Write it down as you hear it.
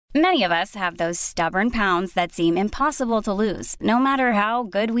Many of us have those stubborn pounds that seem impossible to lose, no matter how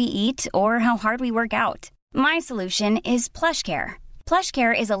good we eat or how hard we work out. My solution is PlushCare.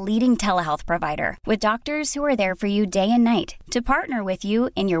 PlushCare is a leading telehealth provider with doctors who are there for you day and night to partner with you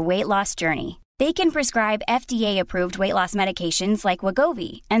in your weight loss journey. They can prescribe FDA-approved weight loss medications like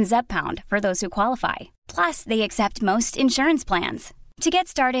Wegovy and Zepbound for those who qualify. Plus, they accept most insurance plans. To get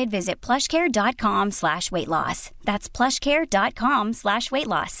started, visit plushcare.com/weightloss. That's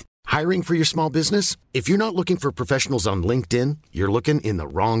plushcare.com/weightloss. Hiring for your small business? If you're not looking for professionals on LinkedIn, you're looking in the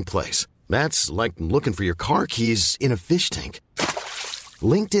wrong place. That's like looking for your car keys in a fish tank.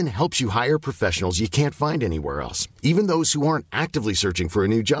 LinkedIn helps you hire professionals you can't find anywhere else, even those who aren't actively searching for a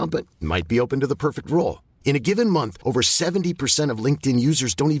new job but might be open to the perfect role. In a given month, over 70% of LinkedIn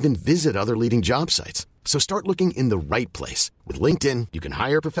users don't even visit other leading job sites. So start looking in the right place. With LinkedIn, you can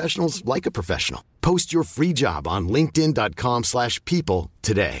hire professionals like a professional. Post your free job on linkedin.com/people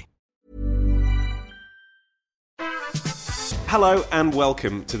today. Hello and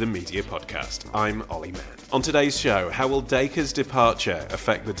welcome to the Media Podcast. I'm Olly Mann. On today's show, how will Dacre's departure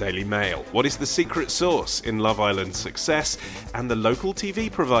affect the Daily Mail? What is the secret sauce in Love Island's success? And the local TV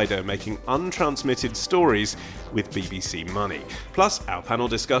provider making untransmitted stories with BBC money. Plus, our panel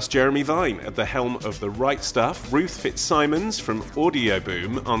discussed Jeremy Vine at the helm of The Right Stuff. Ruth Fitzsimons from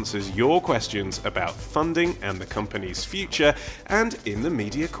Audioboom answers your questions about funding and the company's future. And in the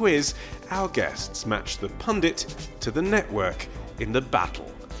media quiz, our guests match the pundit to the network in the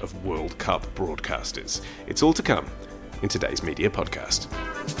battle of World Cup broadcasters. It's all to come in today's Media Podcast.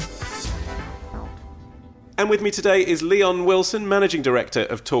 And with me today is Leon Wilson, Managing Director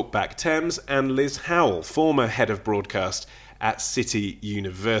of Talkback Thames, and Liz Howell, former Head of Broadcast at City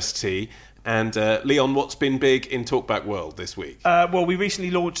University. And Leon, what's been big in Talkback World this week? Well, we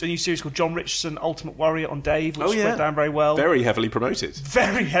recently launched a new series called John Richardson, Ultimate Warrior on Dave, which went down very well. Very heavily promoted.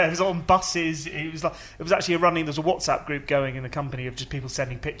 It was on buses. It was actually there's a WhatsApp group going in the company of just people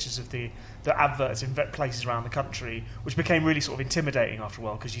sending pictures of the adverts in places around the country, which became really sort of intimidating after a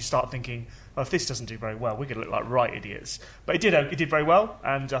while, because you start thinking, oh, if this doesn't do very well, we're going to look like right idiots. But it did very well,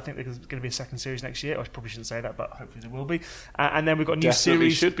 and I think there's going to be a second series next year. I probably shouldn't say that, but hopefully there will be. And then we've got a new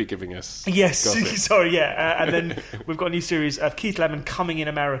series. Should be giving us. Yes, sorry, yeah. And then we've got a new series of Keith Lemon coming in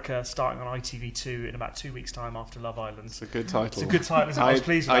America, starting on ITV2 in about 2 weeks' time after Love Island. It's a good title. It's a good title. I was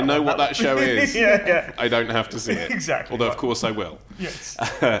pleased with I know what that show is. yeah. I don't have to see it. Exactly. Although, of course, I will. Yes.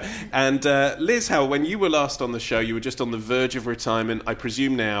 And Liz Howell, when you were last on the show, you were just on the verge of retirement. I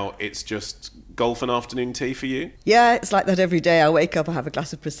presume now it's just golf and afternoon tea for you? Yeah, it's like that every day. I wake up, I have a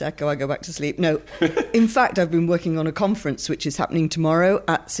glass of Prosecco, I go back to sleep. No, in fact, I've been working on a conference which is happening tomorrow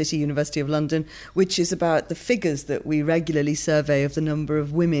at City University of London, which is about the figures that we regularly survey of the number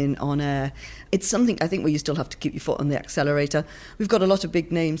of women on air. It's something, I think, where you still have to keep your foot on the accelerator. We've got a lot of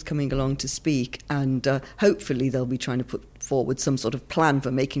big names coming along to speak, and hopefully they'll be trying to put forward some sort of plan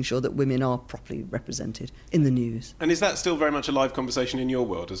for making sure that women are properly represented in the news. And is that still very much a live conversation in your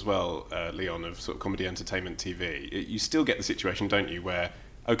world as well, Leon, of sort of comedy entertainment TV? You still get the situation, don't you, where,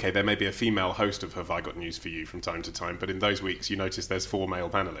 OK, there may be a female host of Have I Got News For You from time to time, but in those weeks you notice there's 4 male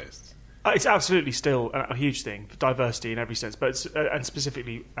panellists? It's absolutely still a huge thing, diversity in every sense, but and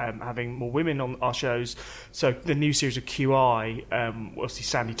specifically having more women on our shows. So the new series of QI, obviously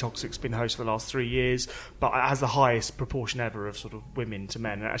Sandy Toxic's been host for the last 3 years, but it has the highest proportion ever of sort of women to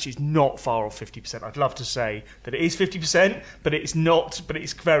men, and actually it's not far off 50%. I'd love to say that it is 50%, but it's not, but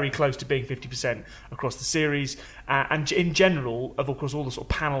it's very close to being 50% across the series. And in general, of course, all the sort of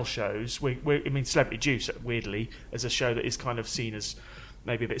panel shows, Celebrity Juice, weirdly, as a show that is kind of seen as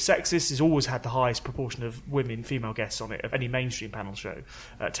maybe a bit sexist, has always had the highest proportion of female guests on it of any mainstream panel show,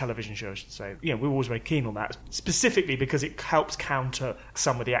 television show, I should say. We're always very keen on that, specifically because it helps counter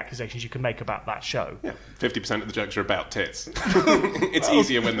some of the accusations you can make about that show. Yeah, 50% of the jokes are about tits. It's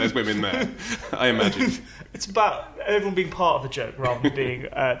easier when there's women there, I imagine. It's about everyone being part of the joke rather than being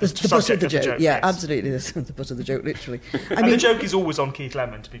the subject of the joke. Yeah, yes. Absolutely, the butt of the joke, literally. The joke is always on Keith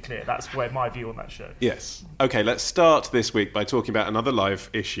Lemon, to be clear. That's my view on that show. Yes. OK, let's start this week by talking about another live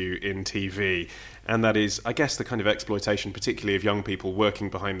issue in TV, and that is, I guess, the kind of exploitation, particularly of young people working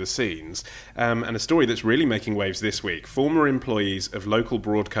behind the scenes, and a story that's really making waves this week. Former employees of local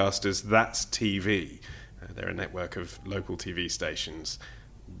broadcasters That's TV, they're a network of local TV stations,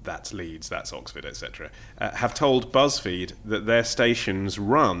 that's Leeds, that's Oxford, etc., have told BuzzFeed that their stations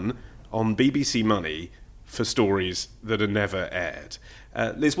run on BBC money for stories that are never aired.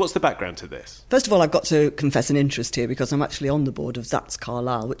 Liz, what's the background to this? First of all, I've got to confess an interest here because I'm actually on the board of That's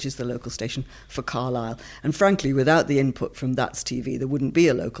Carlisle, which is the local station for Carlisle. And frankly, without the input from That's TV, there wouldn't be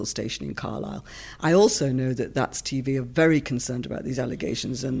a local station in Carlisle. I also know that That's TV are very concerned about these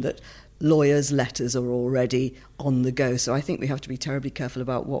allegations and that lawyers' letters are already on the go. So I think we have to be terribly careful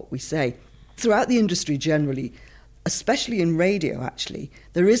about what we say. Throughout the industry generally, especially in radio actually,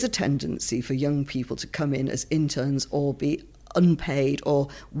 there is a tendency for young people to come in as interns or be unpaid or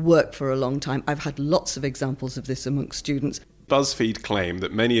work for a long time. I've had lots of examples of this amongst students. BuzzFeed claim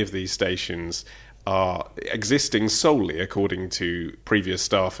that many of these stations are existing solely, according to previous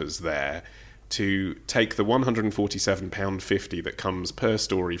staffers there, to take the £147.50 that comes per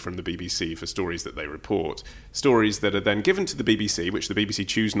story from the BBC for stories that they report, stories that are then given to the BBC, which the BBC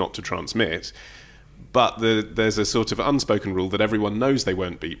choose not to transmit, but there's a sort of unspoken rule that everyone knows they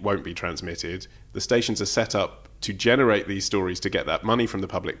won't be transmitted. The stations are set up to generate these stories to get that money from the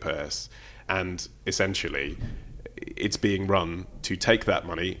public purse, and essentially it's being run to take that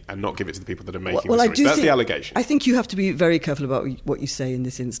money and not give it to the people that are making the stories. That's the allegation. I think you have to be very careful about what you say in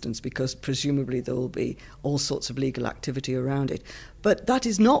this instance because presumably there will be all sorts of legal activity around it. But that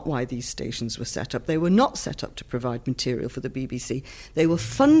is not why these stations were set up. They were not set up to provide material for the BBC. They were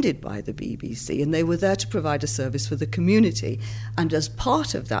funded by the BBC and they were there to provide a service for the community. And as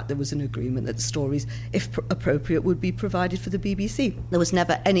part of that, there was an agreement that stories, if appropriate, would be provided for the BBC. There was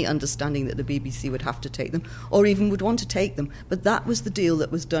never any understanding that the BBC would have to take them or even would want to take them. But that was the deal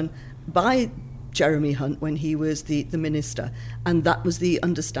that was done by Jeremy Hunt when he was the minister, and that was the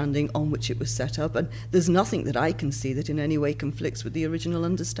understanding on which it was set up, and there's nothing that I can see that in any way conflicts with the original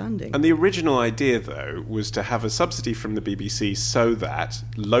understanding. And the original idea, though, was to have a subsidy from the BBC so that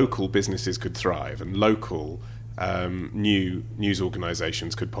local businesses could thrive and local new news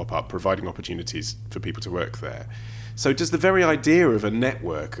organisations could pop up, providing opportunities for people to work there. So does the very idea of a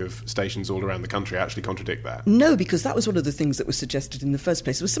network of stations all around the country actually contradict that? No, because that was one of the things that was suggested in the first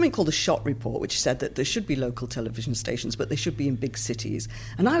place. There was something called the SHOT report, which said that there should be local television stations, but they should be in big cities.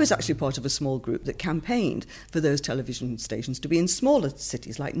 And I was actually part of a small group that campaigned for those television stations to be in smaller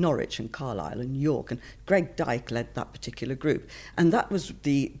cities like Norwich and Carlisle and York. And Greg Dyke led that particular group. And that was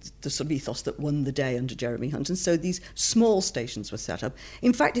the sort of ethos that won the day under Jeremy Hunt. And so these small stations were set up.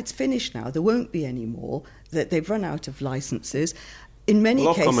 In fact, it's finished now. There won't be any more. That they've run out of licences. In many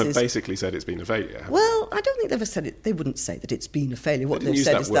cases... Ofcom have basically said it's been a failure. Well, I don't think they've ever said it. They wouldn't say that it's been a failure. What they've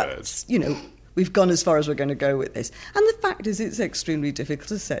said is that, we've gone as far as we're going to go with this. And the fact is it's extremely difficult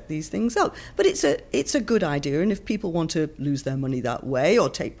to set these things up. But it's a good idea, and if people want to lose their money that way or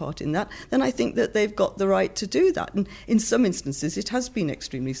take part in that, then I think that they've got the right to do that. And in some instances, it has been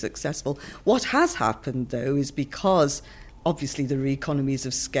extremely successful. What has happened, though, is because... obviously, there are economies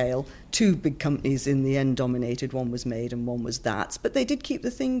of scale. Two big companies in the end dominated. One was Made and one was That's. But they did keep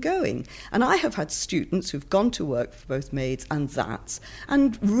the thing going. And I have had students who've gone to work for both Maids and That's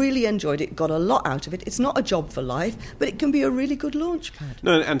and really enjoyed it, got a lot out of it. It's not a job for life, but it can be a really good launchpad.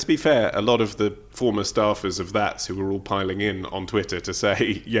 No, and to be fair, a lot of the former staffers of That's who were all piling in on Twitter to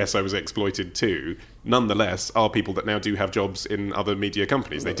say, yes, I was exploited too, nonetheless are people that now do have jobs in other media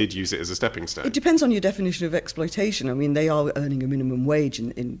companies. They did use it as a stepping stone. It depends on your definition of exploitation. I mean, they are earning a minimum wage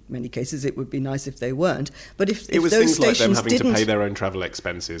in many cases. It would be nice if they weren't. But if it was those things like them stations having to pay their own travel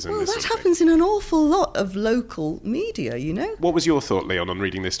expenses and well, this that sort of happens in an awful lot of local media, you know. What was your thought, Leon, on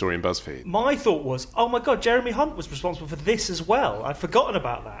reading this story in BuzzFeed? My thought was, oh my God, Jeremy Hunt was responsible for this as well. I'd forgotten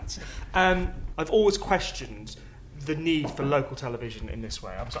about that. I've always questioned the need for local television in this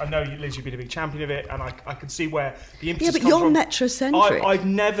way. I know, Liz, you've been a big champion of it, and I can see where the impetus comes from. Yeah, but you're metrocentric. I've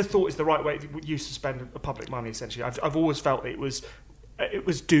never thought it's the right way to spend public money, essentially. I've always felt it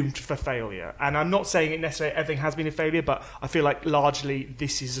was doomed for failure. And I'm not saying it necessarily everything has been a failure, but I feel like largely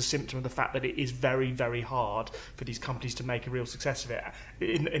this is a symptom of the fact that it is very, very hard for these companies to make a real success of it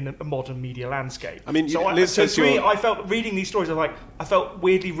in a modern media landscape. I mean, I felt reading these stories, I felt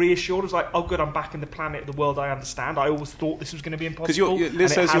weirdly reassured. I was like, oh good, I'm back in the planet, the world I understand. I always thought this was going to be impossible. Because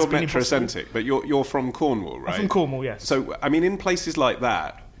Liz says you're metrocentric, but you're from Cornwall, right? I'm from Cornwall, yes. So, I mean, in places like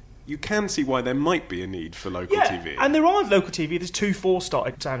that, you can see why there might be a need for local TV. And there are local TV. There's 2-4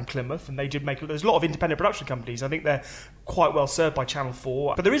 started down in Plymouth, and they did there's a lot of independent production companies. I think they're quite well served by Channel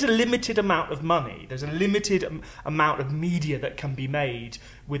 4. But there is a limited amount of money. There's a limited amount of media that can be made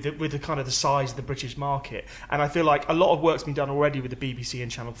with the kind of the size of the British market. And I feel like a lot of work's been done already with the BBC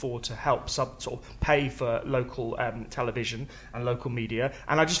and Channel 4 to help sort of pay for local television and local media.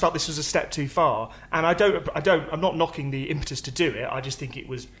 And I just felt this was a step too far. And I'm not knocking the impetus to do it. I just think it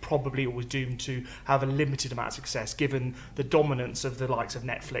was probably probably always doomed to have a limited amount of success, given the dominance of the likes of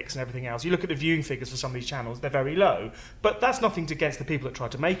Netflix and everything else. You look at the viewing figures for some of these channels, they're very low. But that's nothing against the people that try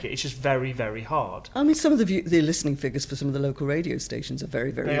to make it. It's just very, very hard. I mean, some of the listening figures for some of the local radio stations are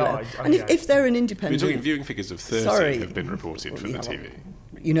very, very low. And if they're an independent... We're talking viewing figures of 30 have been reported for the TV.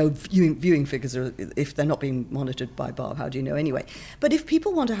 You know, viewing figures, are, if they're not being monitored by Barb, how do you know anyway? But if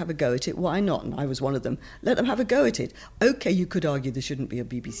people want to have a go at it, why not? And I was one of them. Let them have a go at it. OK, you could argue there shouldn't be a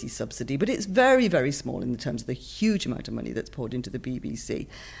BBC subsidy, but it's very, very small in terms of the huge amount of money that's poured into the BBC.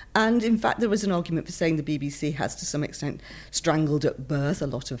 And in fact, there was an argument for saying the BBC has to some extent strangled at birth a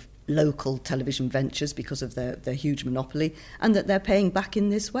lot of local television ventures because of their huge monopoly, and that they're paying back in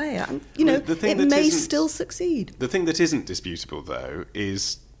this way. And, you know, it may still succeed. The thing that isn't disputable, though,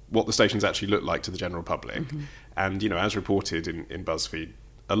 is what the stations actually look like to the general public. Mm-hmm. And, you know, as reported in BuzzFeed,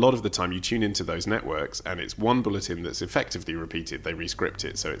 a lot of the time you tune into those networks and it's one bulletin that's effectively repeated. They re-script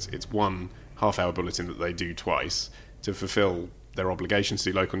it, so it's one half-hour bulletin that they do twice to fulfil their obligations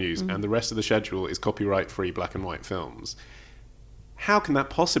to do local news, and the rest of the schedule is copyright-free black and white films. How can that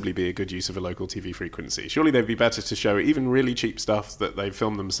possibly be a good use of a local TV frequency? Surely they'd be better to show even really cheap stuff that they've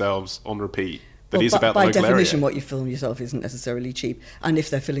filmed themselves on repeat that is about the local area. By definition, what you film yourself isn't necessarily cheap. And if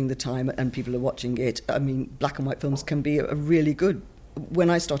they're filling the time and people are watching it, I mean, black and white films can be a really good. When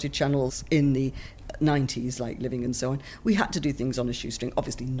I started channels in the 90s, like Living and so on, we had to do things on a shoestring.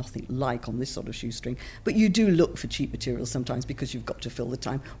 Obviously nothing like on this sort of shoestring, but you do look for cheap materials sometimes because you've got to fill the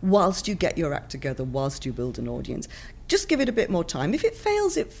time whilst you get your act together, whilst you build an audience. Just give it a bit more time. If it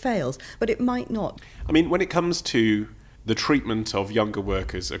fails, it fails, but it might not. I mean, when it comes to the treatment of younger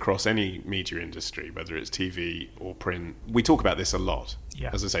workers across any media industry, whether it's TV or print, we talk about this a lot. Yeah.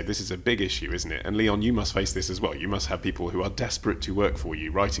 As I say, this is a big issue, isn't it? And Leon, you must face this as well. You must have people who are desperate to work for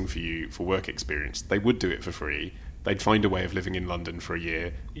you, writing for you for work experience. They would do it for free. They'd find a way of living in London for a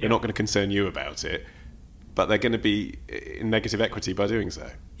year. Yeah. They're not going to concern you about it, but they're going to be in negative equity by doing so.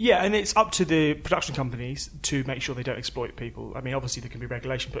 Yeah, and it's up to the production companies to make sure they don't exploit people. I mean, obviously there can be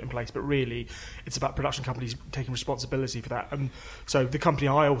regulation put in place, but really it's about production companies taking responsibility for that. So the company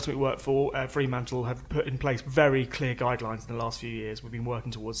I ultimately work for, Fremantle, have put in place very clear guidelines in the last few years we've been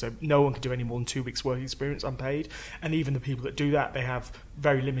working towards. So no one can do any more than 2 weeks' work experience unpaid. And even the people that do that, they have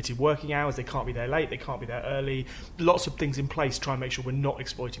very limited working hours. They can't be there late, they can't be there early. Lots of things in place to try and make sure we're not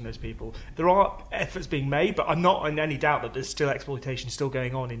exploiting those people. There are efforts being made, but I'm not in any doubt that there's still exploitation still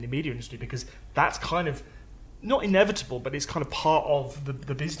going on in the media industry, because that's kind of not inevitable, but it's kind of part of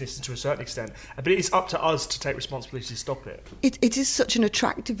the business to a certain extent. But it's up to us to take responsibility to stop it. It is such an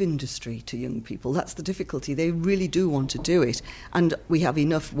attractive industry to young people. That's the difficulty. They really do want to do it. And we have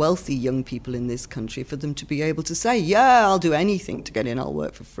enough wealthy young people in this country for them to be able to say, yeah, I'll do anything to get in. I'll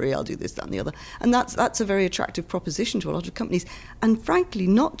work for free. I'll do this, that and the other. And that's a very attractive proposition to a lot of companies. And frankly,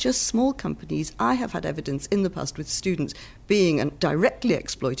 not just small companies. I have had evidence in the past with students being directly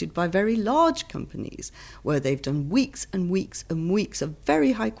exploited by very large companies where they've done weeks and weeks and weeks of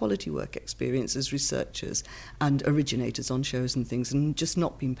very high quality work experience as researchers and originators on shows and things, and just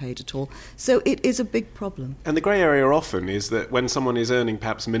not been paid at all. So it is a big problem. And the grey area often is that when someone is earning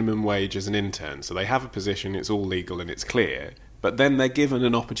perhaps minimum wage as an intern, so they have a position, it's all legal and it's clear, but then they're given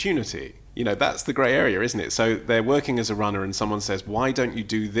an opportunity. You know, that's the grey area, isn't it? So they're working as a runner and someone says, why don't you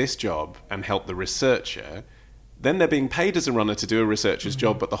do this job and help the researcher? Then they're being paid as a runner to do a researcher's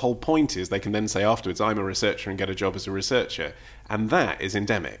job, but the whole point is they can then say afterwards, I'm a researcher, and get a job as a researcher. And that is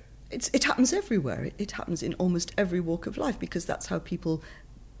endemic. It happens everywhere. It happens in almost every walk of life, because that's how people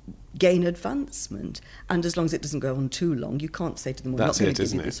gain advancement. And as long as it doesn't go on too long, you can't say to them, we're not going to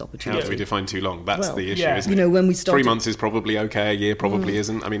give you this opportunity. How do we define too long? That's the issue, isn't it? You know, when we started... 3 months is probably okay, a year probably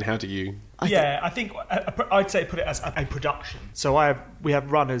isn't. I mean, how do you... I think I'd say put it as a production. So we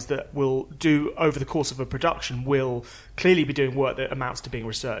have runners that will do, over the course of a production, will clearly be doing work that amounts to being a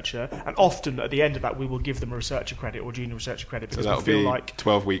researcher, and often at the end of that we will give them a researcher credit or junior researcher credit, because so we feel be like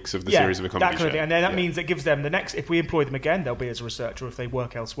 12 weeks of the series of a comedy that kind of show. thing. And then that means it gives them the next, if we employ them again, they'll be as a researcher. If they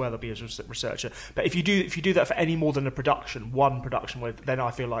work elsewhere, they'll be as a researcher. But if you do that for any more than one production, then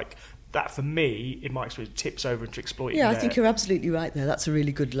I feel like that, for me, in my experience, tips over into exploiting. Yeah, I think you're absolutely right there. That's a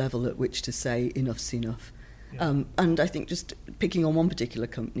really good level at which to say enough's enough. Yeah. And I think just picking on one particular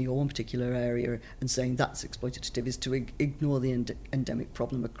company or one particular area and saying that's exploitative is to ignore the endemic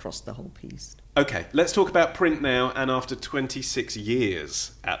problem across the whole piece. OK, let's talk about print now. And after 26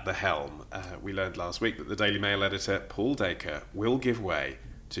 years at the helm, we learned last week that the Daily Mail editor Paul Dacre will give way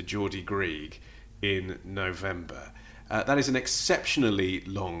to Geordie Grieg in November. That is an exceptionally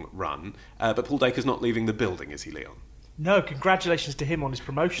long run, but Paul Dacre's not leaving the building, is he, Leon? No, congratulations to him on his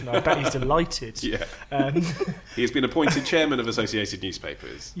promotion. I bet he's delighted. Yeah. He has been appointed chairman of Associated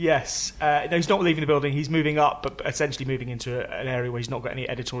Newspapers. Yes. No, he's not leaving the building. He's moving up, but essentially moving into an area where he's not got any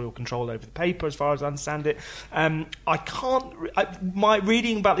editorial control over the paper, as far as I understand it. My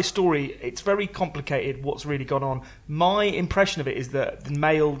reading about this story, it's very complicated what's really gone on. My impression of it is that the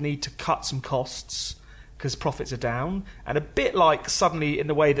Mail need to cut some costs because profits are down, and a bit like suddenly in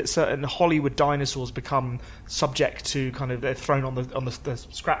the way that certain Hollywood dinosaurs become subject to kind of, they're thrown on the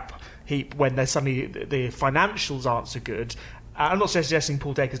scrap heap when they're suddenly the financials aren't so good. I'm not suggesting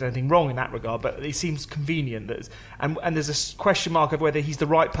Paul Dacre's done anything wrong in that regard, but it seems convenient that, and there's a question mark of whether he's the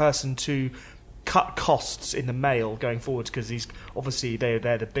right person to cut costs in the Mail going forward, because he's obviously they're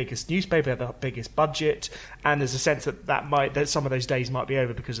the biggest newspaper, they're the biggest budget, and there's a sense that some of those days might be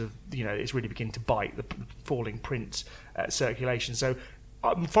over because of, it's really beginning to bite the falling print circulation. So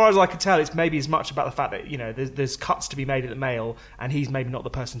as far as I can tell, it's maybe as much about the fact that there's cuts to be made at the Mail, and he's maybe not the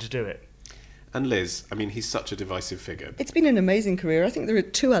person to do it. And Liz, I mean, he's such a divisive figure. It's been an amazing career. I think there are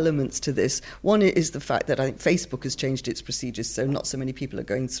two elements to this. One is the fact that I think Facebook has changed its procedures, so not so many people are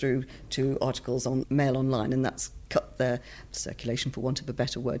going through to articles on Mail Online, and that's cut their circulation, for want of a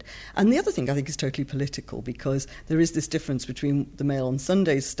better word. And the other thing I think is totally political, because there is this difference between the Mail on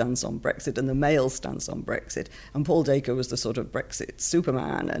Sunday's stance on Brexit and the Mail's stance on Brexit. And Paul Dacre was the sort of Brexit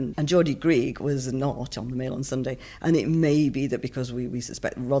Superman, and Geordie Grieg was not on the Mail on Sunday. And it may be that because we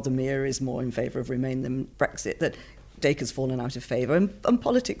suspect Rothermere is more in favour of Remain than Brexit, that Dacre's fallen out of favour, and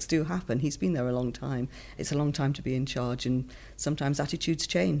politics do happen. He's been there a long time. It's a long time to be in charge, and sometimes attitudes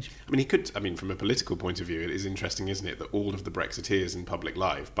change. From a political point of view, it is interesting, isn't it, that all of the Brexiteers in public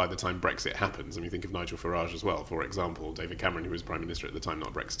life, by the time Brexit happens, think of Nigel Farage as well, for example, David Cameron, who was Prime Minister at the time, not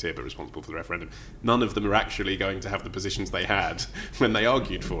a Brexiteer, but responsible for the referendum, none of them are actually going to have the positions they had when they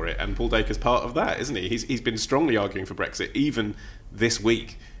argued for it, and Paul Dacre's part of that, isn't he? He's been strongly arguing for Brexit, even this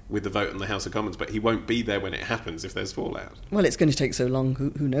week, with the vote in the House of Commons, but he won't be there when it happens if there's fallout. Well, it's going to take so long,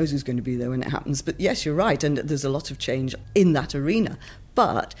 who knows who's going to be there when it happens. But yes, you're right, and there's a lot of change in that arena.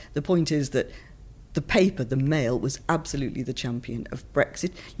 But the point is that the paper, the Mail, was absolutely the champion of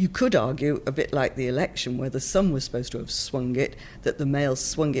Brexit. You could argue, a bit like the election, where the Sun was supposed to have swung it, that the Mail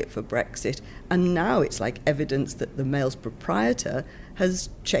swung it for Brexit, and now it's like evidence that the Mail's proprietor has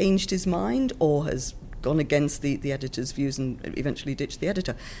changed his mind or has gone against the editor's views and eventually ditched the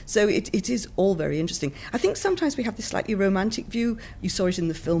editor. So it is all very interesting. I think sometimes we have this slightly romantic view. You saw it in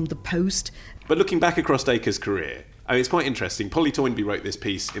the film The Post. But looking back across Dacre's career, it's quite interesting. Polly Toynbee wrote this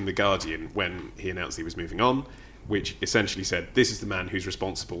piece in The Guardian when he announced he was moving on, which essentially said, this is the man who's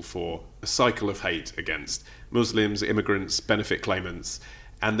responsible for a cycle of hate against Muslims, immigrants, benefit claimants.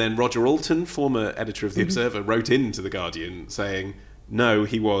 And then Roger Alton, former editor of The Observer, wrote into The Guardian saying, no,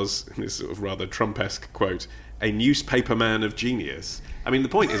 he was, this sort of rather Trump-esque quote, a newspaper man of genius. The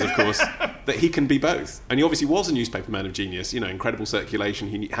point is, of course, that he can be both. And he obviously was a newspaper man of genius, incredible circulation.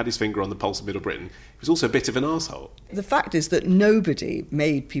 He had his finger on the pulse of Middle Britain. He was also a bit of an arsehole. The fact is that nobody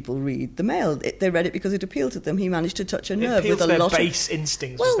made people read the Mail. They read it because it appealed to them. He managed to touch a nerve with a lot of... It appealed to their base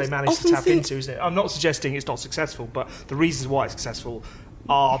instincts, which they managed to tap into, isn't it? I'm not suggesting it's not successful, but the reasons why it's successful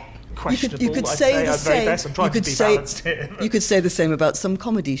are questionable. You could say the same. I'm trying to be balanced here. You could say the same about some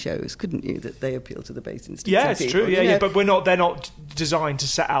comedy shows, couldn't you? That they appeal to the base instincts. Yeah, it's true. Yeah, but they're not designed to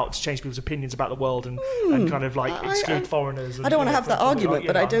set out to change people's opinions about the world and kind of exclude foreigners. I don't want to have that argument,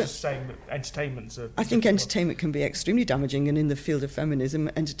 but I don't. I'm just saying that entertainment's I think entertainment can be extremely damaging, and in the field of feminism,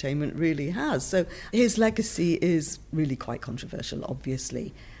 entertainment really has. So his legacy is really quite controversial,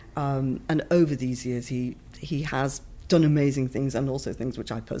 obviously, and over these years he has done amazing things, and also things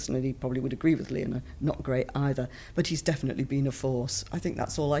which I personally probably would agree with Liam are not great either, but he's definitely been a force. I think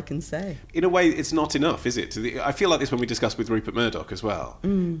that's all I can say. In a way, it's not enough, is it? I feel like this when we discussed with Rupert Murdoch as well,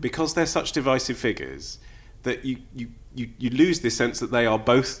 because they're such divisive figures that you lose this sense that they are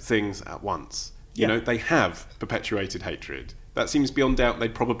both things at once. They have perpetuated hatred. That seems beyond doubt.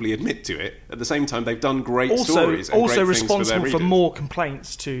 They'd probably admit to it. At the same time, they've done great stories and also great things for their responsible readers. for more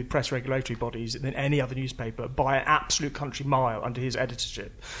complaints to press regulatory bodies than any other newspaper by an absolute country mile under his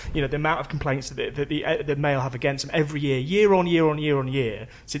editorship. The amount of complaints that the Mail have against them every year on year,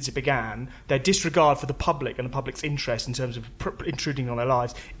 since it began, their disregard for the public and the public's interest in terms of intruding on their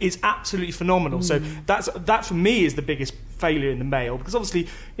lives is absolutely phenomenal. So that for me is the biggest failure in the Mail, because obviously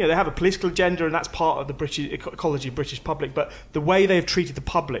they have a political agenda, and that's part of the British ecology of British public, but the way they have treated the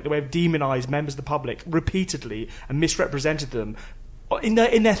public, the way they've demonised members of the public repeatedly and misrepresented them, in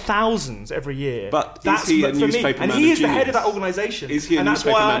their thousands every year. But is he a newspaper man of genius? And he is the head of that organisation. Is he a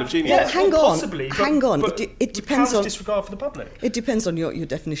newspaper man of genius? Well, hang on. Possibly, hang on. But it depends on disregard for the public. It depends on your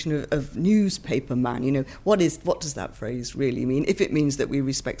definition of newspaper man. You know, what does that phrase really mean? If it means that we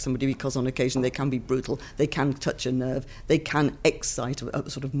respect somebody because on occasion they can be brutal, they can touch a nerve, they can excite a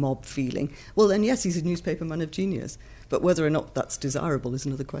sort of mob feeling, well then yes, he's a newspaper man of genius. But whether or not that's desirable is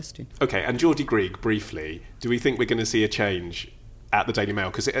another question. OK, and Geordie Greig, briefly, do we think we're going to see a change at the Daily Mail?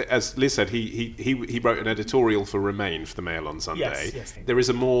 Because as Liz said, he wrote an editorial for Remain for the Mail on Sunday. Yes. There is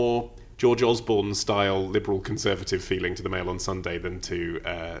a more George Osborne-style liberal conservative feeling to the Mail on Sunday than to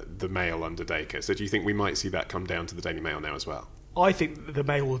the Mail under Dacre. So do you think we might see that come down to the Daily Mail now as well? I think the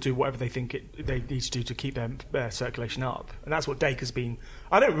Mail will do whatever they think they need to do to keep their circulation up, and that's what Dacre's been.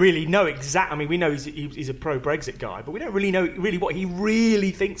 I don't really know exactly. I mean, we know he's a pro-Brexit guy, but we don't really know what he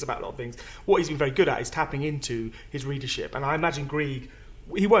really thinks about a lot of things. What he's been very good at is tapping into his readership, and I imagine Greig.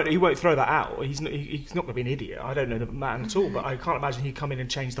 He won't throw that out. He's not going to be an idiot. I don't know the man at all, but I can't imagine he'd come in and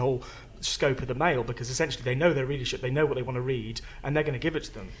change the whole scope of the Mail, because essentially they know their readership, they know what they want to read, and they're going to give it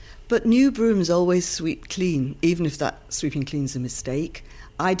to them. But new brooms always sweep clean, even if that sweeping clean's a mistake.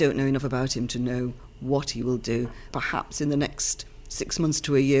 I don't know enough about him to know what he will do. Perhaps in the next 6 months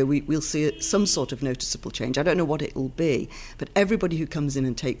to a year we'll see some sort of noticeable change. I don't know what it will be, but everybody who comes in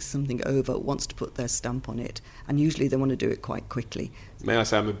and takes something over wants to put their stamp on it, and usually they want to do it quite quickly. May I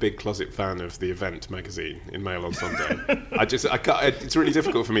say I'm a big closet fan of the Event magazine in Mail on Sunday. I can't, it's really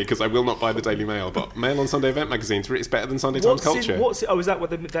difficult for me because I will not buy the Daily Mail, but Mail on Sunday Event magazine, it's better than Sunday Times Culture. Is that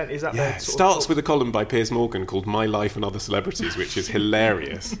what the event is? It starts with a column by Piers Morgan called My Life and Other Celebrities, which is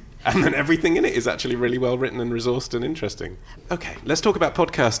hilarious. And then everything in it is actually really well written and resourced and interesting. OK, let's talk about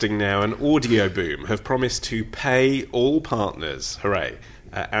podcasting now. And Audioboom have promised to pay all partners, hooray,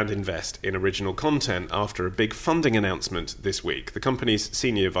 and invest in original content after a big funding announcement this week. The company's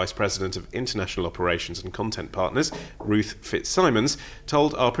Senior Vice President of International Operations and Content Partners, Ruth Fitzsimons,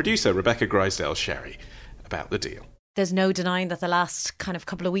 told our producer, Rebecca Grisdale-Sherry, about the deal. There's no denying that the last kind of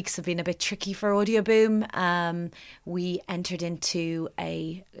couple of weeks have been a bit tricky for Audioboom. We entered into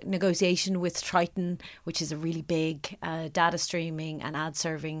a negotiation with Triton, which is a really big data streaming and ad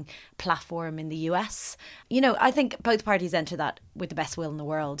serving platform in the US. You know, I think both parties enter that with the best will in the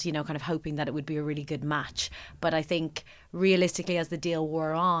world, you know, kind of hoping that it would be a really good match. But I think realistically, as the deal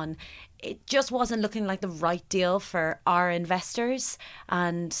wore on, it just wasn't looking like the right deal for our investors.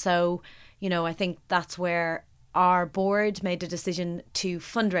 And so, you know, I think that's where our board made a decision to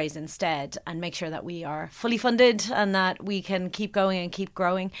fundraise instead and make sure that we are fully funded and that we can keep going and keep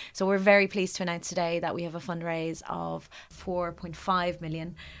growing. So we're very pleased to announce today that we have a fundraise of 4.5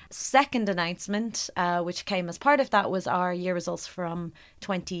 million. Second announcement, which came as part of that, was our year results from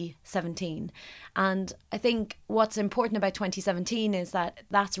 2017. And I think what's important about 2017 is that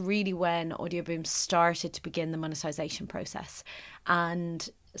that's really when Audioboom started to begin the monetization process and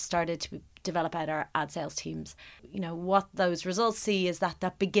started to develop out our ad sales teams. You know, what those results see is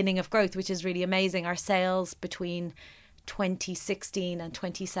that beginning of growth, which is really amazing. Our sales between 2016 and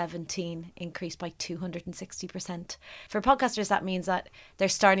 2017 increased by 260%. For podcasters, that means that they're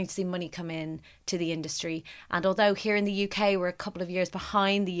starting to see money come in to the industry. And although here in the UK we're a couple of years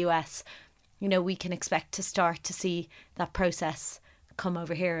behind the US, you know, we can expect to start to see that process come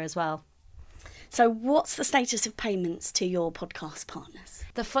over here as well. So what's the status of payments to your podcast partners?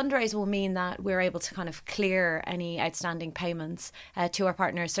 The fundraise will mean that we're able to kind of clear any outstanding payments to our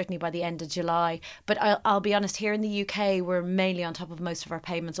partners, certainly by the end of July. But I'll be honest, here in the UK, we're mainly on top of most of our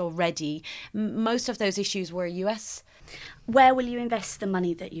payments already. Most of those issues were US. Where will you invest the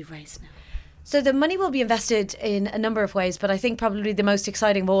money that you've raised now? So the money will be invested in a number of ways, but I think probably the most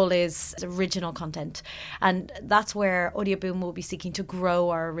exciting of all is original content. And that's where Audioboom will be seeking to grow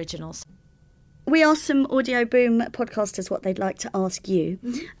our originals. We asked some Audioboom podcasters what they'd like to ask you,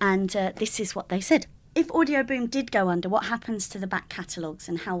 and this is what they said. If Audioboom did go under, what happens to the back catalogues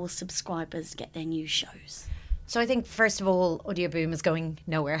and how will subscribers get their new shows? So I think, first of all, Audioboom is going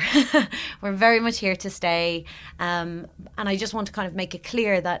nowhere. We're very much here to stay. And I just want to kind of make it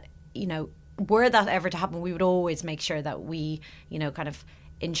clear that, you know, were that ever to happen, we would always make sure that we, you know, kind of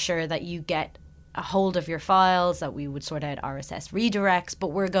ensure that you get a hold of your files, that we would sort out RSS redirects,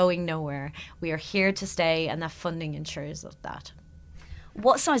 but we're going nowhere. We are here to stay, and that funding ensures of that.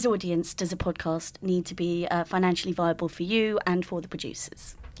 What size audience does a podcast need to be financially viable for you and for the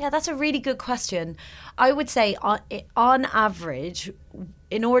producers? Yeah, that's a really good question. I would say on average,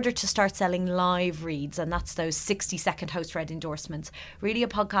 in order to start selling live reads, and that's those 60-second host-read endorsements, really a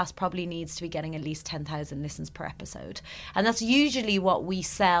podcast probably needs to be getting at least 10,000 listens per episode. And that's usually what we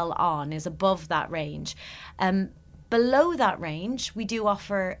sell on, is above that range. Below that range, we do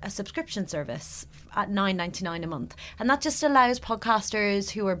offer a subscription service at $9.99 a month. And that just allows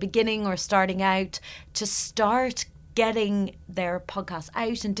podcasters who are beginning or starting out to start getting their podcasts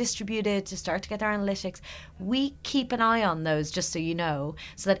out and distributed, to start to get their analytics. We keep an eye on those, just so you know,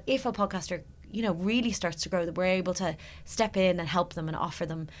 so that if a podcaster really starts to grow, that we're able to step in and help them and offer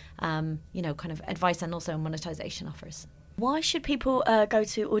them, kind of advice and also monetization offers. Why should people go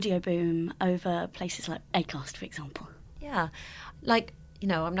to Audioboom over places like Acast, for example? Yeah,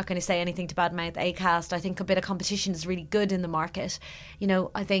 I'm not going to say anything to badmouth Acast. I think a bit of competition is really good in the market.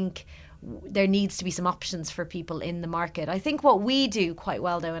 I think there needs to be some options for people in the market. I think what we do quite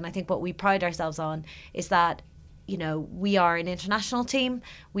well, though, and I think what we pride ourselves on, is that we are an international team.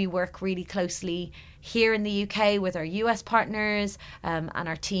 We work really closely here in the UK with our US partners and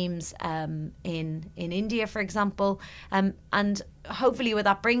our teams in India, for example. And hopefully what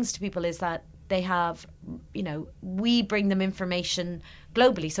that brings to people is that they have, we bring them information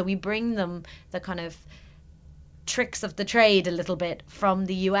globally. So we bring them the kind of tricks of the trade a little bit from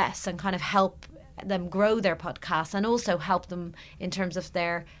the US and kind of help them grow their podcasts, and also help them in terms of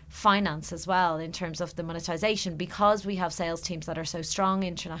their finance as well, in terms of the monetization. Because we have sales teams that are so strong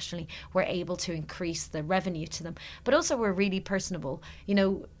internationally, we're able to increase the revenue to them. But also we're really personable.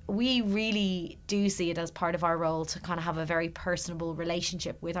 We really do see it as part of our role to kind of have a very personable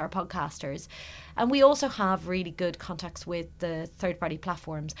relationship with our podcasters. And we also have really good contacts with the third-party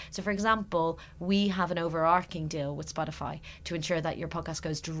platforms. So, for example, we have an overarching deal with Spotify to ensure that your podcast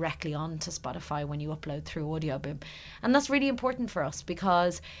goes directly on to Spotify when you upload through Audioboom. And that's really important for us,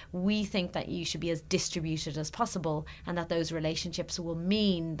 because we think that you should be as distributed as possible, and that those relationships will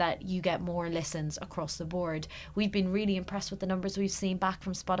mean that you get more listens across the board. We've been really impressed with the numbers we've seen back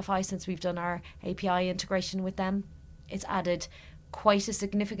from Spotify since we've done our API integration with them. It's added quite a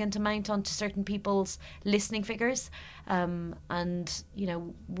significant amount onto certain people's listening figures, and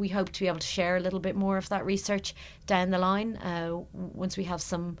we hope to be able to share a little bit more of that research down the line once we have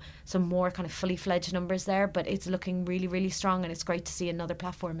some more kind of fully fledged numbers there. But it's looking really, really strong, and it's great to see another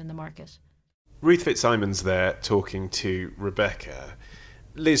platform in the market. Ruth Fitzsimons there talking to Rebecca.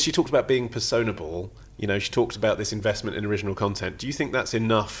 Liz, she talked about being personable. She talked about this investment in original content. Do you think that's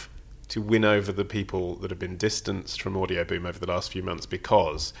enough to win over the people that have been distanced from Audioboom over the last few months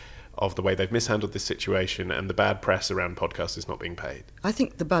because of the way they've mishandled this situation and the bad press around podcasters not being paid? I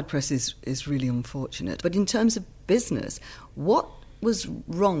think the bad press is really unfortunate. But in terms of business, what was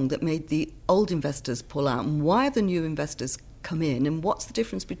wrong that made the old investors pull out, and why have the new investors come in, and what's the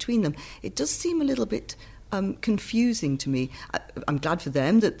difference between them? It does seem a little bit confusing to me. I'm glad for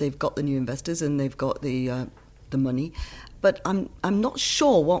them that they've got the new investors and they've got the money, but I'm not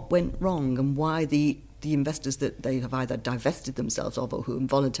sure what went wrong and why the investors that they have either divested themselves of or who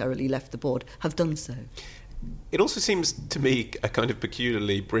involuntarily left the board have done so. It also seems to me a kind of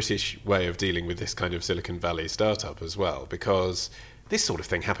peculiarly British way of dealing with this kind of Silicon Valley startup as well, because this sort of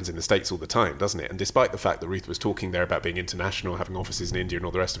thing happens in the States all the time, doesn't it? And despite the fact that Ruth was talking there about being international, having offices in India and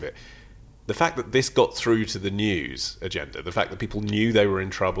all the rest of it, the fact that this got through to the news agenda, the fact that people knew they were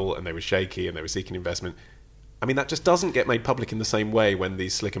in trouble and they were shaky and they were seeking investment, I mean, that just doesn't get made public in the same way when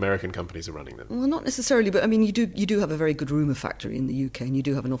these slick American companies are running them. Well, not necessarily, but I mean, you do have a very good rumour factory in the UK, and you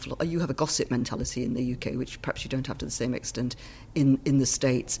do have an awful lot. You have a gossip mentality in the UK, which perhaps you don't have to the same extent in the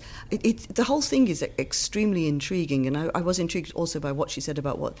States. The whole thing is extremely intriguing, and I was intrigued also by what she said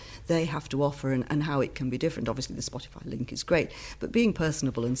about what they have to offer and how it can be different. Obviously, the Spotify link is great, but being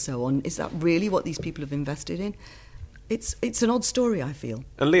personable and so on, is that really what these people have invested in? It's an odd story, I feel.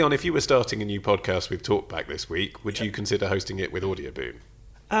 And Leon, if you were starting a new podcast with Talkback this week, would you consider hosting it with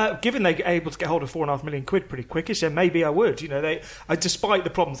Audioboom? Given they're able to get hold of £4.5 million pretty quickish, then maybe I would. Despite the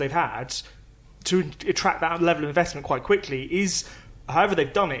problems they've had, to attract that level of investment quite quickly is, however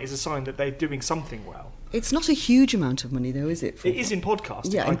they've done it, is a sign that they're doing something well. It's not a huge amount of money, though, is it? It is in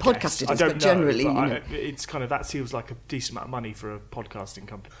podcasting. Yeah, in podcast it is, but generally, it's kind of, that feels like a decent amount of money for a podcasting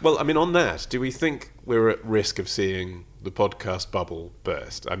company. Well, I mean, on that, do we think we're at risk of seeing the podcast bubble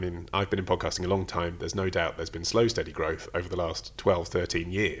burst? I mean, I've been in podcasting a long time. There's no doubt there's been slow, steady growth over the last 12, 13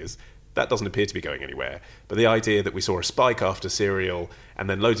 years. That doesn't appear to be going anywhere. But the idea that we saw a spike after Serial and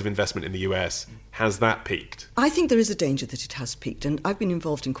then loads of investment in the US, has that peaked? I think there is a danger that it has peaked. And I've been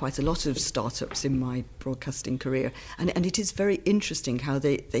involved in quite a lot of startups in my broadcasting career. And it is very interesting how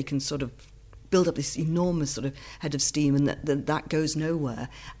they can sort of build up this enormous sort of head of steam and that goes nowhere.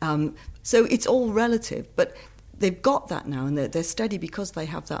 So it's all relative. But they've got that now and they're steady because they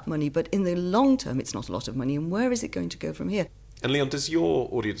have that money. But in the long term, it's not a lot of money. And where is it going to go from here? And Leon, does your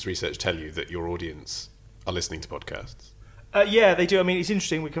audience research tell you that your audience are listening to podcasts? Yeah, they do. I mean, it's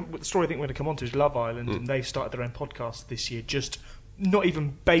interesting. The story I think we're going to come on to is Love Island, and they've started their own podcast this year, just not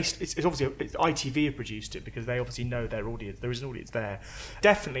even based. It's obviously ITV have produced it because they obviously know their audience. There is an audience there.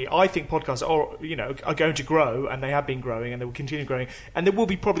 Definitely, I think podcasts are going to grow, and they have been growing, and they will continue growing. And there will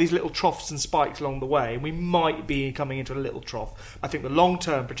be probably these little troughs and spikes along the way, and we might be coming into a little trough. I think the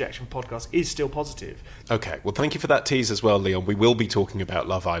long-term projection for podcasts is still positive. Okay, well, thank you for that tease as well, Leon. We will be talking about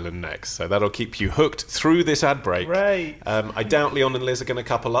Love Island next, so that'll keep you hooked through this ad break. Great. I doubt Leon and Liz are going to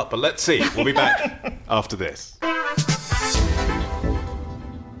couple up, but let's see. We'll be back after this.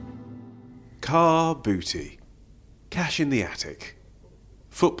 Car booty. Cash in the attic.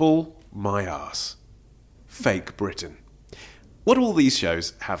 Football, my arse. Fake Britain. What do all these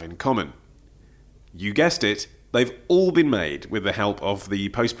shows have in common? You guessed it, they've all been made with the help of the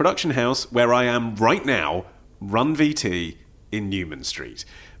post-production house where I am right now, Run VT in Newman Street.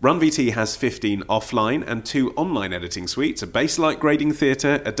 Run VT has 15 offline and 2 online editing suites, a bass-light grading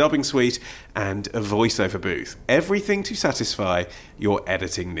theatre, a dubbing suite, and a voiceover booth. Everything to satisfy your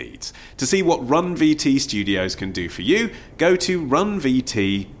editing needs. To see what Run VT Studios can do for you, go to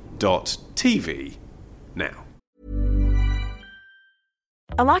runvt.tv now.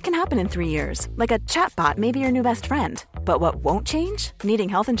 A lot can happen in 3 years, like a chatbot may be your new best friend. But what won't change? Needing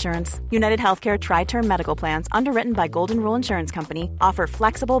health insurance. United Healthcare Tri-Term Medical Plans, underwritten by Golden Rule Insurance Company, offer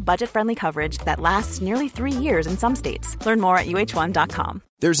flexible, budget-friendly coverage that lasts nearly 3 years in some states. Learn more at uh1.com.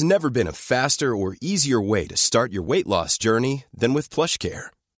 There's never been a faster or easier way to start your weight loss journey than with PlushCare.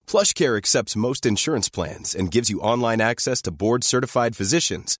 PlushCare accepts most insurance plans and gives you online access to board-certified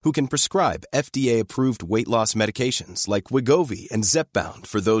physicians who can prescribe FDA-approved weight loss medications like Wegovy and Zepbound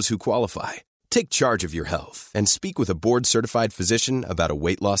for those who qualify. Take charge of your health and speak with a board-certified physician about a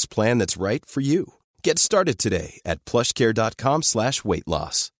weight loss plan that's right for you. Get started today at plushcare.com/weight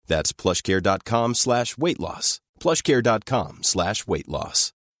loss. That's plushcare.com/weight loss. plushcare.com/weight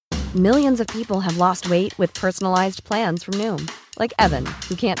loss. Millions of people have lost weight with personalized plans from Noom. Like Evan,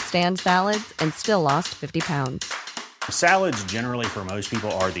 who can't stand salads and still lost 50 pounds. Salads generally for most people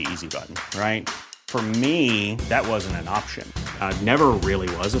are the easy button, right? For me, that wasn't an option. I never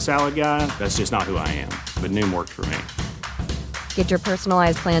really was a salad guy. That's just not who I am. But Noom worked for me. Get your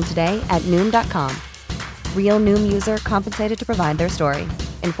personalized plan today at Noom.com. Real Noom user compensated to provide their story.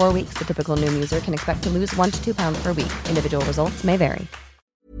 In 4 weeks, the typical Noom user can expect to lose 1 to 2 pounds per week. Individual results may vary.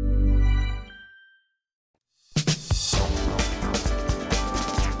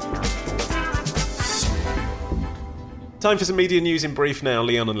 Time for some media news in brief now.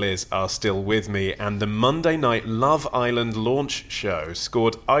 Leon and Liz are still with me, and the Monday night Love Island launch show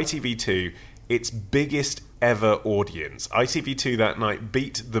scored ITV2 its biggest ever audience. ITV2 that night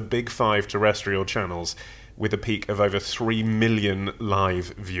beat the big 5 terrestrial channels with a peak of over 3 million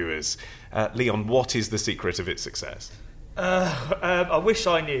live viewers. Leon, what is the secret of its success? I wish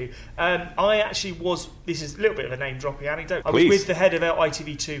I knew. I actually was. This is a little bit of a name-dropping anecdote. I Please. was with the head of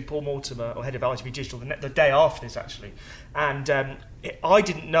ITV2, Paul Mortimer, or head of ITV Digital, the day after this, actually. And I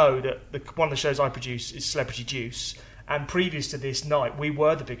didn't know that one of the shows I produce is Celebrity Juice. And previous to this night, we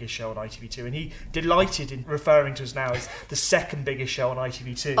were the biggest show on ITV2, and he delighted in referring to us now as the second biggest show on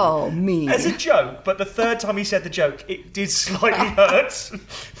ITV2. Oh, me. As a joke, but the third time he said the joke, it did slightly hurt,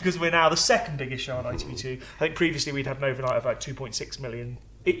 because we're now the second biggest show on ITV2. I think previously we'd had an overnight of about 2.6 million.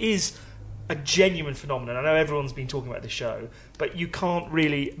 It is a genuine phenomenon. I know everyone's been talking about this show, but you can't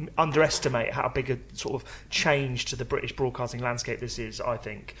really underestimate how big a sort of change to the British broadcasting landscape this is, I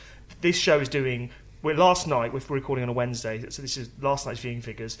think. This show is doing... last night, we're recording on a Wednesday, so this is last night's viewing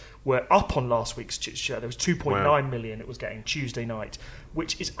figures. We're up on last week's show. There was 2.9 million it was getting Tuesday night,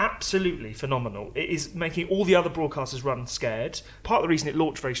 which is absolutely phenomenal. It is making all the other broadcasters run scared. Part of the reason it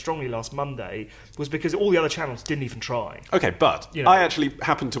launched very strongly last Monday was because all the other channels didn't even try. Okay, but I actually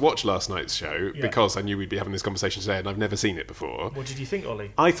happened to watch last night's show because I knew we'd be having this conversation today, and I've never seen it before. What did you think,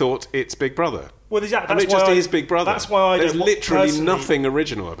 Ollie? I thought it's Big Brother. Well, exactly. And it just is Big Brother. That's why There's literally nothing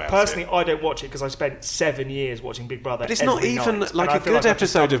original about it. Personally, I don't watch it because I spent 7 years watching Big Brother. But it's not even night, like a good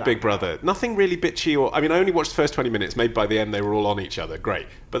episode of Big Brother. Nothing really bitchy or... I mean, I only watched the first 20 minutes. Maybe by the end they were all on each other. Great.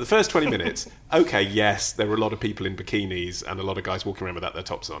 But the first 20 minutes, okay, yes, there were a lot of people in bikinis and a lot of guys walking around without their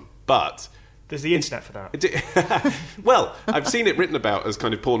tops on. But... there's the internet for that. Well, I've seen it written about as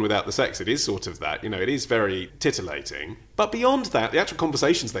kind of porn without the sex. It is sort of that. It is very titillating. But beyond that, the actual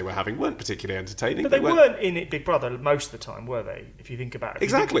conversations they were having weren't particularly entertaining. But they weren't in it Big Brother most of the time, were they? If you think about it.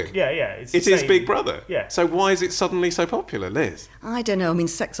 Exactly. It is Big Brother. Yeah. So why is it suddenly so popular, Liz? I don't know. I mean,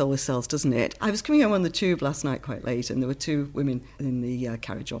 sex always sells, doesn't it? I was coming home on the tube last night quite late, and there were 2 women in the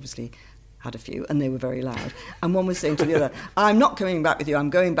carriage, obviously. had a few, and they were very loud. And one was saying to the other, I'm not coming back with you, I'm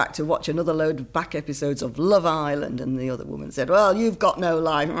going back to watch another load of back episodes of Love Island. And the other woman said, well, you've got no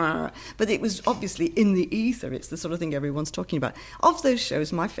life. But it was obviously in the ether. It's the sort of thing everyone's talking about. Of those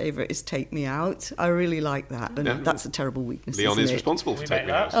shows, my favourite is Take Me Out. I really like that, and that's a terrible weakness. Leon is it? responsible for Take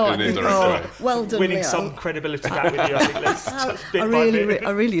Me Out. Well done, winning Leon. some credibility back with you, I think.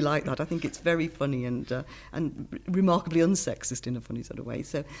 I really like that. I think it's very funny and remarkably unsexist in a funny sort of way.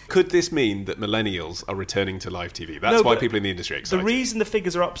 So, could this mean that millennials are returning to live TV? That's why people in the industry are excited. The reason the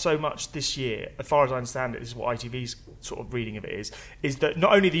figures are up so much this year, as far as I understand it, this is what ITV's sort of reading of it is that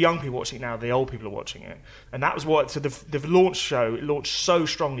not only the young people watching it now, the old people are watching it. And that was what, so the launch show, it launched so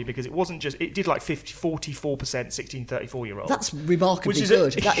strongly because it wasn't just, it did like 44% 16-34-year-olds. That's remarkably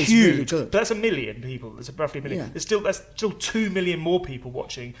good. That is huge. really good. But that's 1 million people. That's roughly 1 million. Yeah. There's still 2 million more people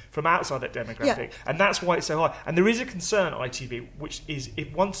watching from outside that demographic. Yeah. And that's why it's so high. And there is a concern, ITV, which is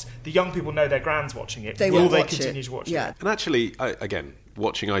if once the young people know their grand's watching it, will they continue to watch it? And actually, again,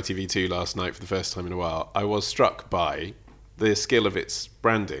 watching ITV2 last night for the first time in a while, I was struck by the skill of its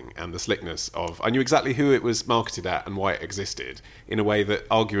branding and the slickness of... I knew exactly who it was marketed at and why it existed in a way that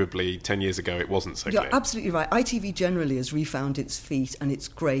arguably 10 years ago it wasn't so clear. You're absolutely right. ITV generally has refound its feet, and it's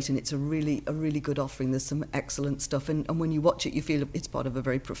great, and it's a really good offering. There's some excellent stuff, and when you watch it, you feel it's part of a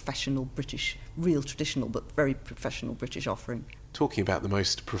very professional British, real traditional, but very professional British offering. Talking about the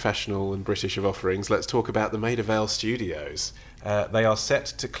most professional and British of offerings, let's talk about the Maida Vale studios. They are set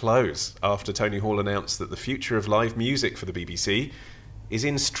to close after Tony Hall announced that the future of live music for the BBC is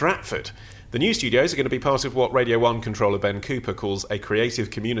in Stratford. The new studios are going to be part of what Radio 1 controller Ben Cooper calls a creative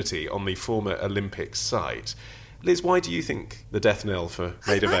community on the former Olympics site. Liz, why do you think the death knell for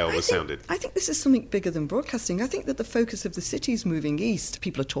Maida Vale was sounded? I think this is something bigger than broadcasting. I think that the focus of the city is moving east.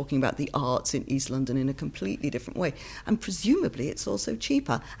 People are talking about the arts in East London in a completely different way. And presumably it's also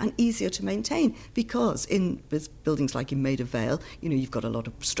cheaper and easier to maintain because in buildings like in Maida Vale, you've got a lot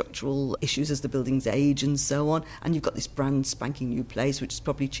of structural issues as the buildings age and so on. And you've got this brand spanking new place, which is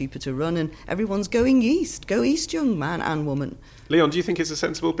probably cheaper to run. And everyone's going east. Go east, young man and woman. Leon, do you think it's a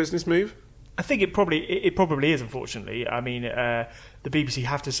sensible business move? I think it probably is, unfortunately. I mean, the BBC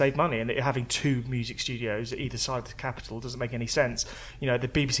have to save money, and having 2 music studios at either side of the capital doesn't make any sense. The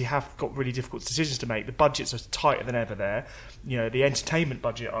BBC have got really difficult decisions to make. The budgets are tighter than ever there. The entertainment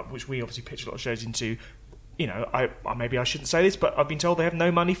budget, which we obviously pitch a lot of shows into, maybe I shouldn't say this, but I've been told they have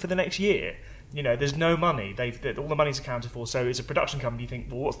no money for the next year. There's no money. All the money's accounted for. So as a production company, you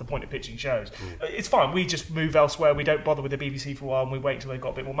think, well, what's the point of pitching shows? It's fine. We just move elsewhere. We don't bother with the BBC for a while, and we wait until they've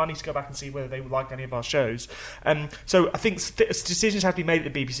got a bit more money to go back and see whether they would like any of our shows. So I think decisions have to be made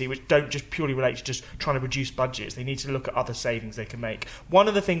at the BBC which don't just purely relate to just trying to reduce budgets. They need to look at other savings they can make. One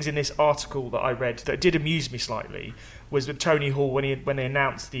of the things in this article that I read that did amuse me slightly was with Tony Hall, when they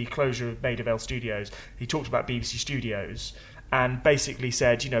announced the closure of Maida Vale Studios, he talked about BBC Studios and basically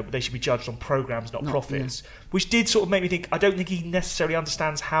said, they should be judged on programmes, not profits, which did sort of make me think, I don't think he necessarily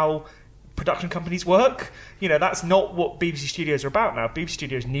understands how production companies work. That's not what BBC Studios are about now. BBC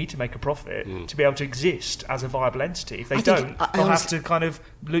Studios need to make a profit to be able to exist as a viable entity. If they don't, they'll have to kind of,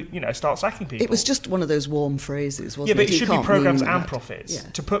 start sacking people. It was just one of those warm phrases, wasn't it? Yeah, but it should be programmes and profits. Yeah.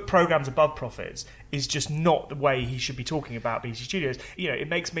 To put programmes above profits is just not the way he should be talking about BBC Studios. It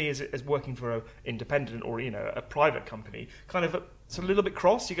makes me, as working for an independent or, a private company, kind of it's a little bit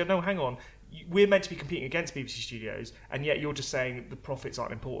cross. You go, no, hang on. We're meant to be competing against BBC Studios, and yet you're just saying the profits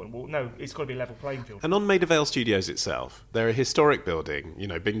aren't important. Well, no, it's got to be a level playing field. And on Maida Vale Studios itself, they're a historic building.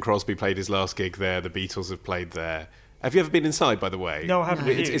 Bing Crosby played his last gig there. The Beatles have played there. Have you ever been inside, by the way? No, I haven't.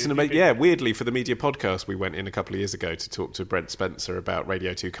 It's an amazing... weirdly, for the media podcast, we went in a couple of years ago to talk to Brent Spencer about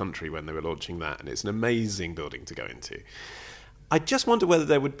Radio 2 Country when they were launching that, and it's an amazing building to go into. I just wonder whether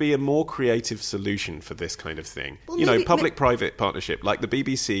there would be a more creative solution for this kind of thing. Well, public-private partnership, like the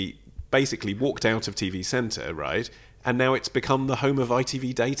BBC basically walked out of TV Centre, right? And now it's become the home of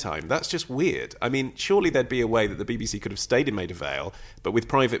ITV Daytime. That's just weird. I mean, surely there'd be a way that the BBC could have stayed in Maida Vale, but with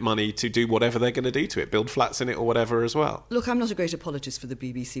private money to do whatever they're going to do to it, build flats in it or whatever as well. Look, I'm not a great apologist for the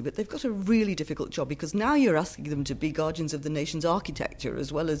BBC, but they've got a really difficult job because now you're asking them to be guardians of the nation's architecture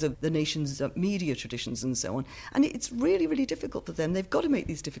as well as of the nation's media traditions and so on. And it's really, really difficult for them. They've got to make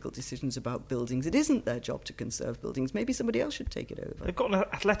these difficult decisions about buildings. It isn't their job to conserve buildings. Maybe somebody else should take it over. They've got an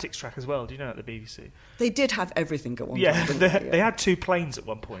athletics track as well, do you know, at the BBC? They did have everything at one point. Yeah, they had 2 planes at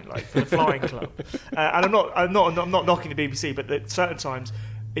one point, like for the flying club. And I'm not knocking the BBC, but at certain times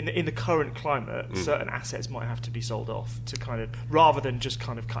in the current climate, certain assets might have to be sold off to kind of, rather than just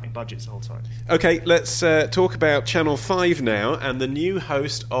kind of cutting budgets the whole time. Okay, let's talk about Channel 5 now, and the new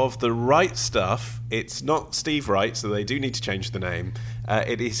host of The Right Stuff. It's not Steve Wright, so they do need to change the name.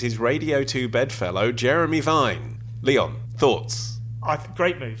 It is his Radio 2 bedfellow, Jeremy Vine. Leon, thoughts?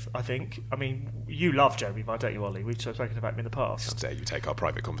 Great move, I think. I mean, you love Jeremy Vine, don't you, Ollie? We've spoken about him in the past. How dare you take our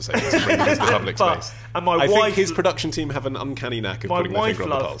private conversations and bring them into the public space. And I think his production team have an uncanny knack of putting their finger on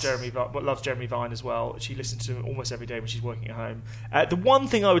the pulse. My wife loves Jeremy Vine as well. She listens to him almost every day when she's working at home. The one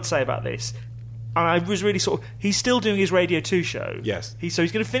thing I would say about this, and I was really he's still doing his Radio 2 show. Yes. He's going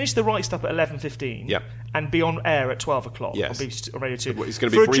to finish The Right Stuff at 11:15. Yep. And be on air at 12 o'clock. Yes. On Radio 2. He's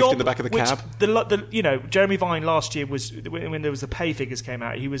going to be briefed in the back of the cab. Jeremy Vine last year was, when there was the pay figures came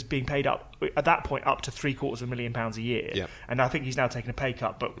out, he was being paid up, at that point, up to £750,000 a year. Yep. And I think he's now taken a pay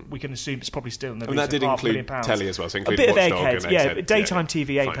cut, but we can assume it's probably still in the region that did of include £500,000. telly as well, so a include bit of Watchdog eggheads, and yeah. Egghead. Daytime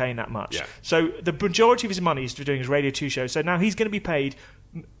TV ain't Fine. paying that much. Yeah. So the majority of his money is for doing his Radio 2 show. So now he's going to be paid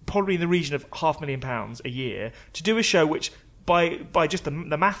probably in the region of £500,000 a year to do a show which, by just the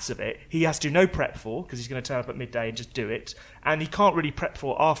maths of it, he has to do no prep for, because he's going to turn up at midday and just do it, and he can't really prep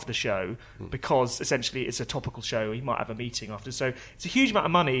for after the show because essentially it's a topical show. He might have a meeting after, so it's a huge amount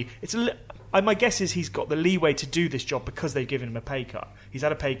of money. My guess is he's got the leeway to do this job because they've given him a pay cut. He's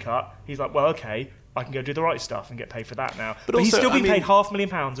had a pay cut. He's like, well, okay, I can go do The Right Stuff and get paid for that now. But he's still being paid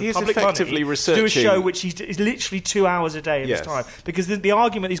 £500,000 of public money to do a show which is literally 2 hours a day at this time. Because the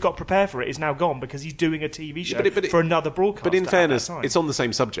argument he's got to prepare for it is now gone because he's doing a TV show for another broadcaster. But in fairness, it's on the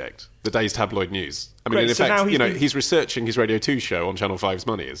same subject, the day's tabloid news. I mean, in effect, he's researching his Radio 2 show on Channel 5's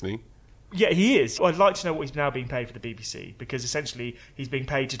money, isn't he? Yeah, he is. I'd like to know what he's now being paid for the BBC, because essentially he's being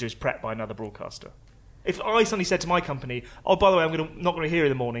paid to do his prep by another broadcaster. If I suddenly said to my company, oh, by the way, I'm not going to hear in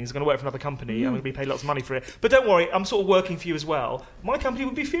the mornings, I'm going to work for another company, I'm going to be paid lots of money for it, but don't worry, I'm sort of working for you as well, my company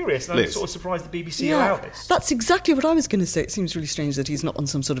would be furious, and I'm sort of surprised the BBC allowed this. That's exactly what I was going to say. It seems really strange that he's not on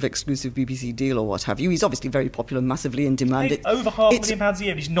some sort of exclusive BBC deal or what have you. He's obviously very popular, massively in demand. Over £500,000 a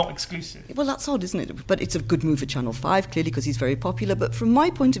year, and he's not exclusive. Well, that's odd, isn't it? But it's a good move for Channel 5, clearly, because he's very popular. But from my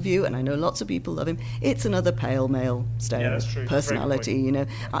point of view, and I know lots of people love him, it's another pale male personality. You know,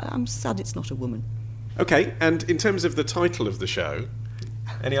 I'm sad it's not a woman. Okay, and in terms of the title of the show,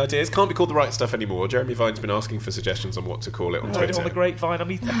 any ideas? Can't be called The Right Stuff anymore. Jeremy Vine's been asking for suggestions on what to call it on Twitter. On the grapevine. I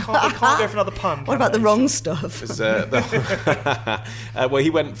mean, I can't go for another pun. What about the wrong stuff? Well, he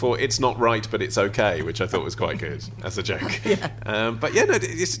went for It's Not Right, But It's Okay, which I thought was quite good as a joke.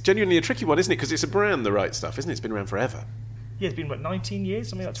 It's genuinely a tricky one, isn't it? Because it's a brand, The Right Stuff, isn't it? It's been around forever. Yeah, it's been, 19 years?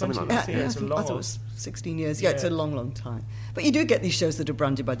 Something like 20 years. Yeah, it's a long I thought it was 16 years. Yeah, it's a long, long time. But you do get these shows that are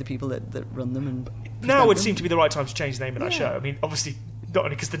branded by the people that run them. And now would seem to be the right time to change the name of that show. I mean, obviously, not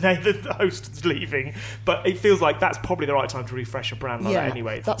only because the name of the host is leaving, but it feels like that's probably the right time to refresh a brand like that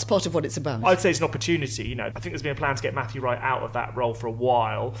anyway. That's part of what it's about. I'd say it's an opportunity. I think there's been a plan to get Matthew Wright out of that role for a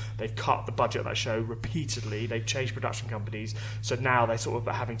while. They've cut the budget of that show repeatedly. They've changed production companies. So now they're sort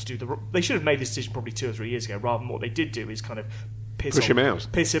of having to do they should have made this decision probably 2 or 3 years ago, rather than what they did do is kind of piss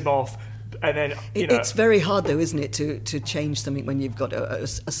him off. And then, it's very hard, though, isn't it, to change something when you've got a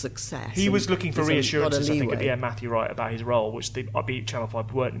success. He was looking for reassurances, I think, at the end, Matthew Wright, about his role, which Channel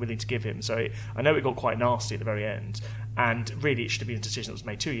 5 weren't willing to give him. So I know it got quite nasty at the very end. And really, it should have been a decision that was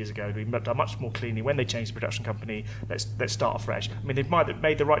made 2 years ago. It'd been done much more cleanly when they changed the production company. Let's start afresh. I mean, they might have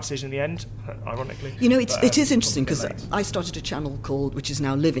made the right decision in the end, ironically. It is interesting, because I started a channel which is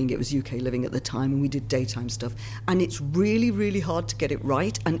now Living. It was UK Living at the time, and we did daytime stuff. And it's really, really hard to get it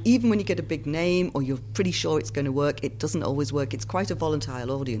right. And even when you get a big name or you're pretty sure it's going to work, it doesn't always work. It's quite a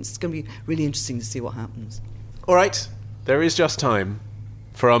volatile audience. It's going to be really interesting to see what happens. All right, there is just time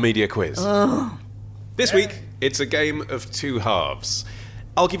for our media quiz. This week, it's a game of 2 halves.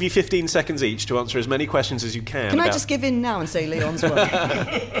 I'll give you 15 seconds each to answer as many questions as you can. Can I just give in now and say Leon's one?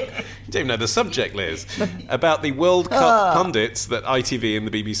 You don't even know the subject, Liz. About the World Cup pundits that ITV and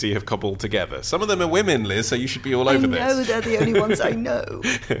the BBC have cobbled together. Some of them are women, Liz, so you should be all over this. I know, they're the only ones I know.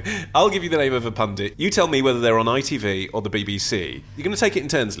 I'll give you the name of a pundit. You tell me whether they're on ITV or the BBC. You're going to take it in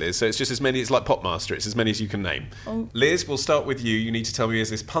turns, Liz, so it's just as many, it's like Popmaster, it's as many as you can name. Liz, we'll start with you. You need to tell me, is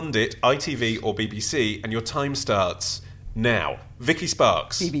this pundit, ITV or BBC? And your time starts now. Vicky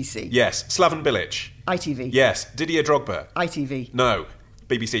Sparks. BBC. Yes. Slaven Bilic. ITV. Yes. Didier Drogba. ITV. No.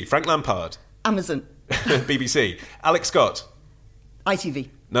 BBC. Frank Lampard. Amazon. BBC. Alex Scott. ITV.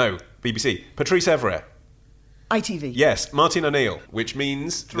 No. BBC. Patrice Evra. ITV. Yes, Martin O'Neill, which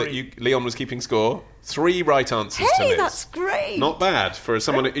means that Leon was keeping score. 3 right answers to Liz. Hey, that's great. Not bad for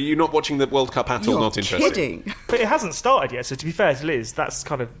someone. Are you not watching the World Cup at all? Not interested? Kidding. But it hasn't started yet, so to be fair to Liz, that's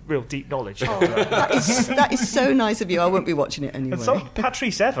kind of real deep knowledge. That is so nice of you. I won't be watching it anyway. And so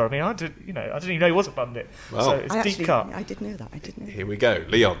Patrice Ever. I mean, I didn't even know he was a pundit. Well, so it's deep cut. I did know that. Here we go.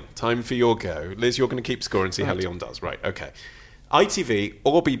 Leon, time for your go. Liz, you're going to keep score and see how Leon does. Right, okay. ITV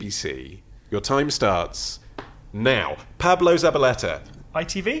or BBC, your time starts now. Pablo Zabaleta.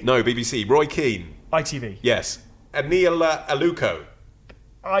 ITV? No, BBC. Roy Keane. ITV. Yes. Anil Aluko.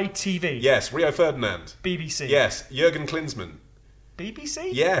 ITV. Yes. Rio Ferdinand. BBC. Yes. Jurgen Klinsmann.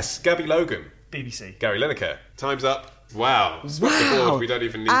 BBC? Yes. Gabby Logan. BBC. Gary Lineker. Time's up. Wow. Swept the board. We don't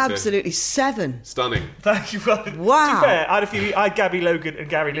even need Absolutely. 7. Stunning. Thank you. Wow. To be fair, I had Gabby Logan and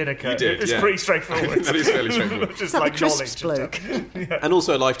Gary Lineker. You did, It's pretty straightforward. That is fairly straightforward. Just Like like crisps knowledge. bloke. And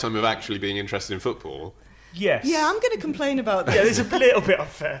also a lifetime of actually being interested in football. Yes. Yeah, I'm going to complain about that. Yeah, it's a little bit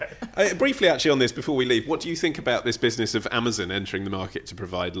unfair. Briefly, actually, on this, before we leave, what do you think about this business of Amazon entering the market to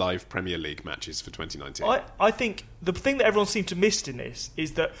provide live Premier League matches for 2019? I think the thing that everyone seems to miss in this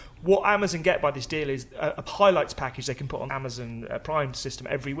is that what Amazon get by this deal is a highlights package they can put on Amazon Prime system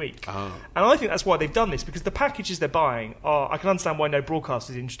every week. Oh. And I think that's why they've done this, because the packages they're buying I can understand why no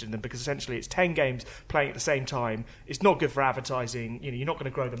broadcaster is interested in them, because essentially it's 10 games playing at the same time. It's not good for advertising. You're not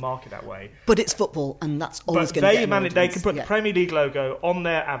going to grow the market that way. But it's football, and that's always But going to get an audience. they can put the Premier League logo on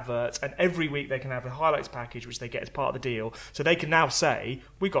their adverts, and every week they can have a highlights package which they get as part of the deal. So they can now say,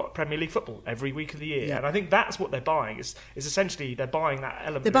 we've got Premier League football every week of the year. Yeah. And I think that's what they're buying. Is essentially they're buying that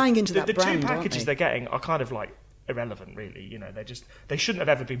element. They're buying into that the brand, two aren't packages they? they're getting are kind of like irrelevant, really. They shouldn't have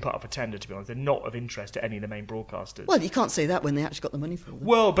ever been part of a tender, to be honest. They're not of interest to any of the main broadcasters. Well, you can't say that when they actually got the money for them.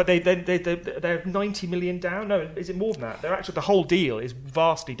 Well, but they're 90 million down. No, is it more than that? They're actually, the whole deal is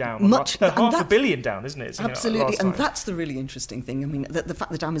vastly down. They're half a billion down, isn't it? Absolutely, and that's the really interesting thing. I mean, the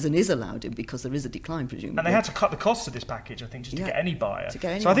fact that Amazon is allowed in because there is a decline, presumably. And they had to cut the costs of this package, I think, just to get any buyer.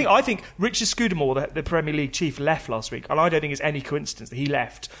 So I think Richard Scudamore, the Premier League chief, left last week, and I don't think it's any coincidence that he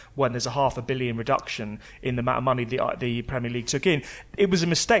left when there's a $500 million reduction in the amount of money the Premier League took in. It was a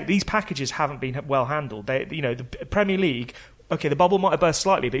mistake. These packages haven't been well handled. The Premier League. Okay, the bubble might have burst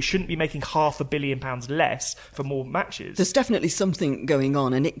slightly, but it shouldn't be making £500 million less for more matches. There's definitely something going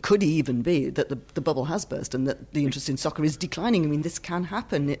on, and it could even be that the bubble has burst and that the interest in soccer is declining. I mean, this can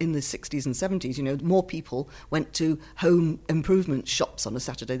happen in the 60s and 70s. More people went to home improvement shops on a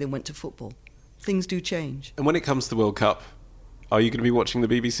Saturday than went to football. Things do change. And when it comes to the World Cup, are you going to be watching the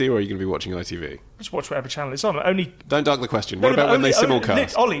BBC or are you going to be watching ITV? Just watch whatever channel it's on. Don't duck the question. What about when they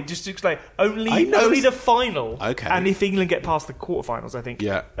simulcast? Ollie, just to explain, only the final. Okay. And if England get past the quarterfinals, I think,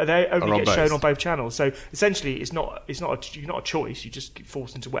 they only get shown on both channels. So essentially, it's not a choice. You just get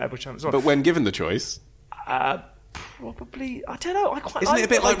forced into whatever channel it's on. But when given the choice, probably, I don't know. Isn't it a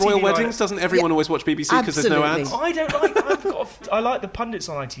bit like royal weddings? Doesn't everyone always watch BBC because there's no ads? I don't like. I like the pundits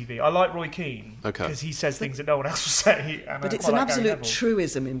on ITV. I like Roy Keane because he says things that no one else will say. But it's an absolute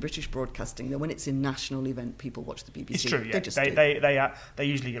truism in British broadcasting that when it's in national event, people watch the BBC. It's true. Yeah. They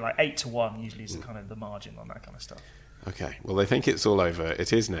usually get like 8-1. Usually is kind of the margin on that kind of stuff. Okay, well, they think it's all over.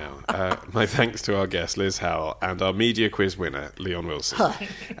 It is now. My thanks to our guest, Liz Howell, and our media quiz winner, Leon Wilson.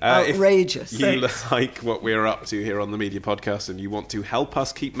 Outrageous. If you like what we're up to here on the Media Podcast and you want to help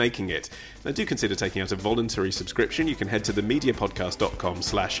us keep making it, then do consider taking out a voluntary subscription. You can head to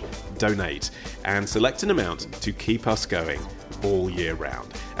themediapodcast.com/donate and select an amount to keep us going all year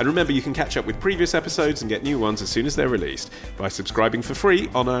round. And remember, you can catch up with previous episodes and get new ones as soon as they're released by subscribing for free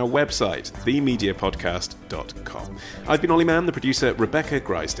on our website, themediapodcast.com. I've been Olly Mann, the producer Rebecca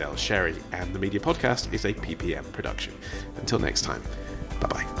Grisdale Sherry, and the Media Podcast is a PPM production. Until next time,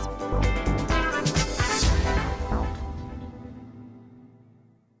 bye-bye.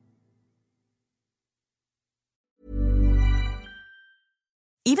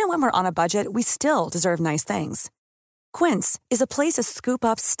 Even when we're on a budget, we still deserve nice things. Quince is a place to scoop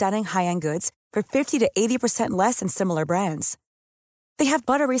up stunning high-end goods for 50 to 80% less than similar brands. They have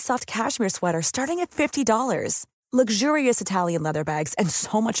buttery soft cashmere sweaters starting at $50, luxurious Italian leather bags, and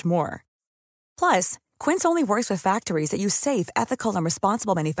so much more. Plus, Quince only works with factories that use safe, ethical, and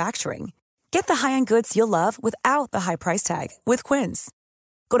responsible manufacturing. Get the high-end goods you'll love without the high price tag with Quince.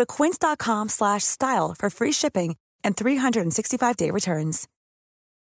 Go to quince.com/style for free shipping and 365-day returns.